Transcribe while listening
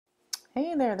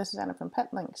Hey there, this is Anna from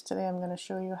PetLynx. Today I'm going to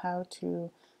show you how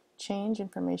to change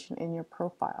information in your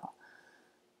profile.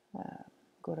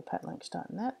 Go to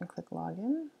petlynx.net and click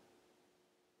Login.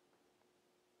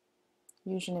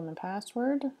 Username and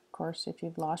password. Of course, if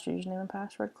you've lost your username and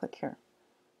password, click here.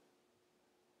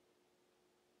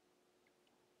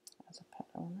 As a pet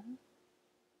owner.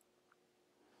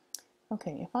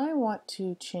 Okay, if I want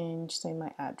to change, say,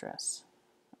 my address,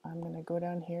 I'm going to go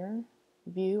down here,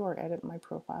 View or Edit My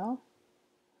Profile.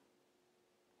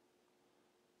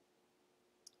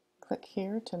 Click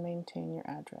here to maintain your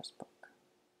address book.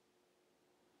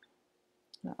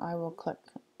 Now I will click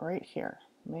right here,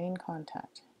 Main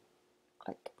Contact.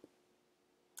 Click.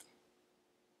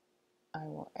 I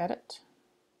will edit.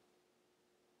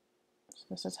 So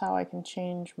this is how I can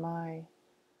change my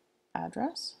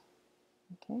address.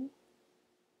 Okay.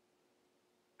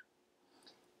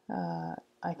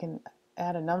 I can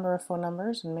add a number of phone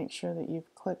numbers and make sure that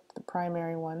you've clicked the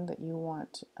primary one that you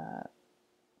want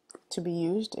to be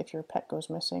used if your pet goes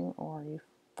missing or you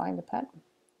find a pet,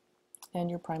 and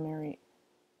your primary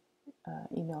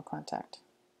email contact.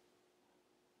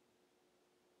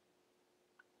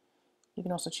 You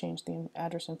can also change the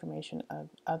address information of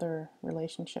other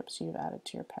relationships you've added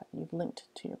to your pet, you've linked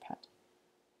to your pet,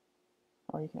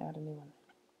 or you can add a new one.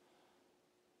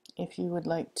 If you would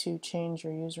like to change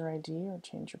your user ID or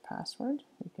change your password,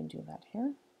 you can do that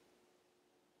here.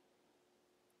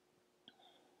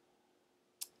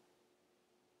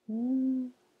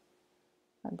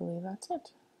 I believe that's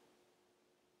it.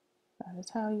 That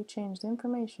is how you change the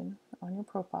information on your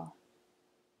profile.